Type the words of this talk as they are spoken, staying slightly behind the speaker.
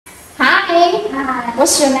Hi.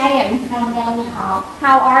 What's your name? My name is Học.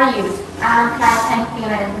 How are you? I'm fine, thank you,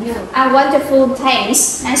 and you? I'm wonderful,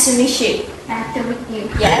 thanks. Nice to meet you. Nice to meet you.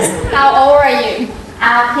 Yes. How old are you?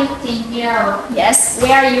 I'm 15 years old. Yes.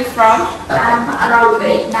 Where are you from? I'm from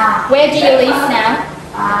Vietnam. Where do you live now?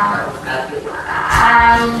 I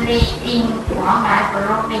live in Quảng Ngãi,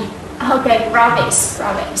 province. Okay,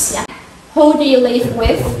 province. Yeah. Who do you live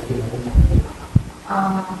with?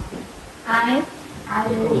 I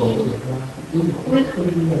live with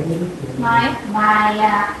my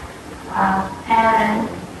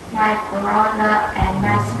parents, my brother, and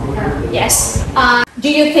my sister. Yes. Do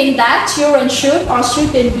you think that children should or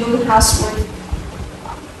shouldn't do housework?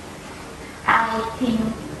 I think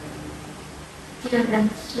children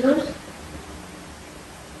should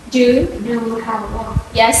do housework.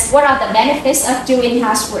 Yes. What are the benefits of doing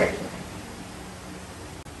housework?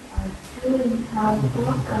 Doing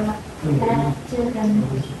housework let children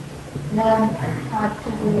learn how to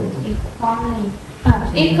do equally.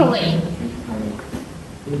 Equally.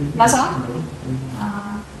 That's all?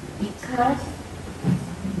 Because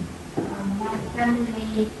my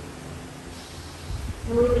family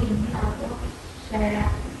doing housework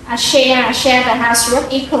Share the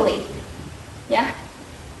housework equally. Yeah.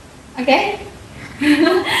 Okay.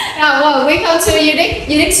 Now, well, we come to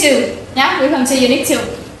unit 2. Yeah, we come to unit 2.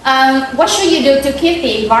 What should you do to keep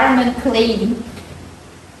the environment clean?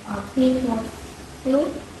 People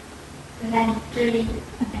food, laundry,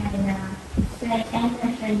 and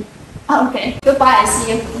sanitary. Okay. Goodbye.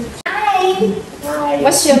 See you. Hi. Hi.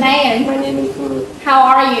 What's your name? My name is Good. How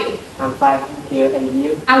are you? I'm fine, thank you, and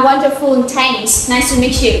you? I'm wonderful. Thanks. Nice to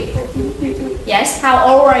meet you. Thank you, you too. Yes. How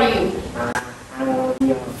old are you? I'm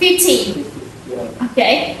 15. yeah.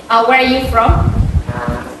 Okay. Where are you from?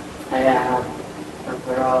 I am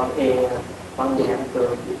from Quảng Ngãi,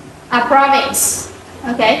 A province.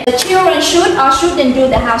 Okay. The children should or shouldn't do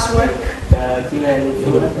the housework? the children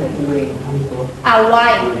should doing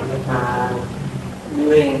Why?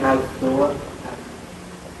 doing housework.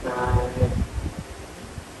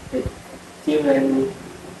 The children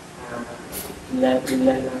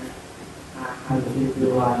learn how to do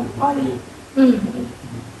body.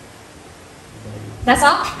 That's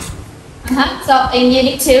all? So in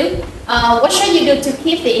unit 2, what should you do to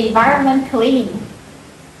keep the environment clean?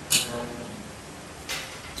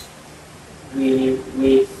 We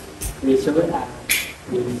should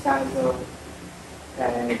recycle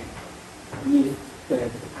and use the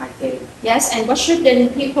item. Yes, and what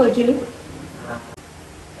shouldn't people do?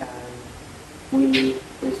 We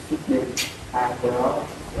shouldn't draw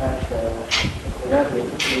the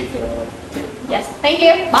rubbish with the Yes, thank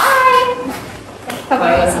you. Bye.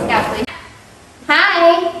 Bye. Hi.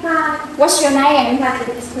 Hi. What's your name? My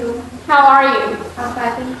name is Thu. How are you? I'm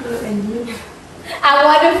fine, thank you, and you? I'm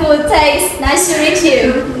wonderful. Thanks. Nice to meet you.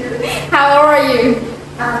 How old are you?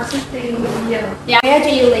 I'm 16 years old. Yeah. Where do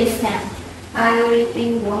you live now? I live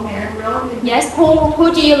in Quảng Ngãi, province. Yes.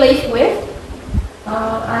 Who do you live with?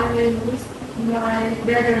 I live with my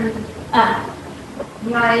brother, Ah.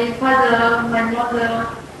 my father, my mother,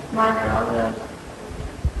 my brother,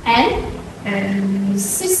 And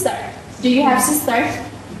sister. Do you have sister?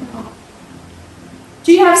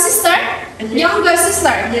 Do you have sister? Yes. Younger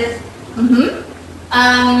sister? Yes.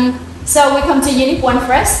 So we come to unit 1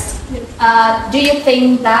 first. Do you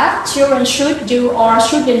think that children should do or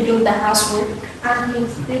shouldn't do the housework? I think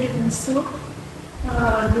students should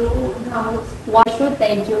do house Why should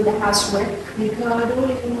they do the housework? because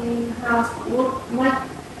doing housework might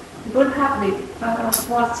good habit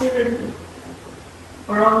for children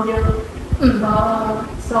around you.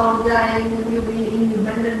 So they will be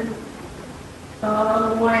independent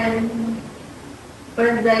when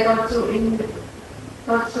they go to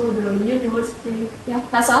the university. Yeah,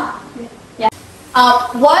 that's all. Yeah.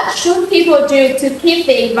 What should people do to keep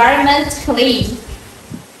the environment clean?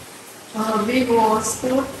 People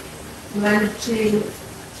should learn to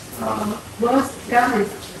wash garbage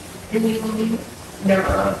in the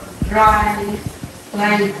dry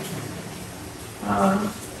place.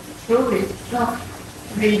 Rubbish,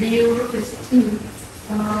 reduce rubbish,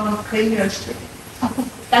 clean your street.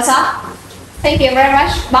 That's all. Thank you very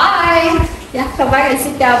much. Bye. Yeah, come back and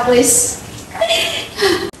sit down, please.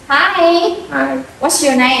 Hi. Hi, What's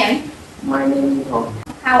your name? my name is Tổng.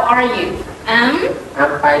 How are you? I'm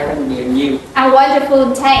fine, thank you, and you? I'm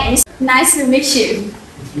wonderful. Thanks. Nice to meet you.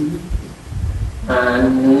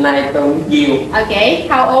 Nice to meet you. Okay.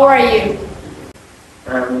 How old are you?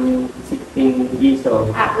 I'm 16 years old.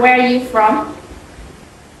 Where are you from?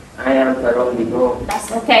 I am from Vietnam.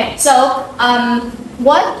 That's okay. So,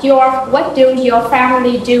 what do your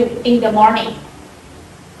family do in the morning?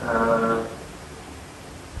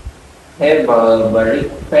 have a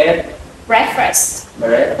breakfast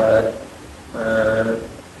Breakfast.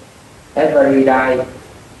 Every day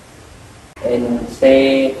and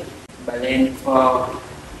say plan for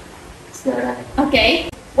Sarah. Okay.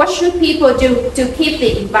 What should people do to keep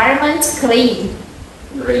the environment clean?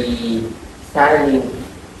 Recycling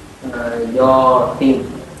your thing.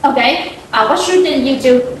 Okay. What shouldn't you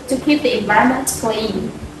do to keep the environment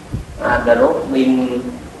clean? Dropping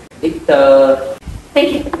litter.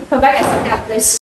 Thank you. Come back and sit down, please.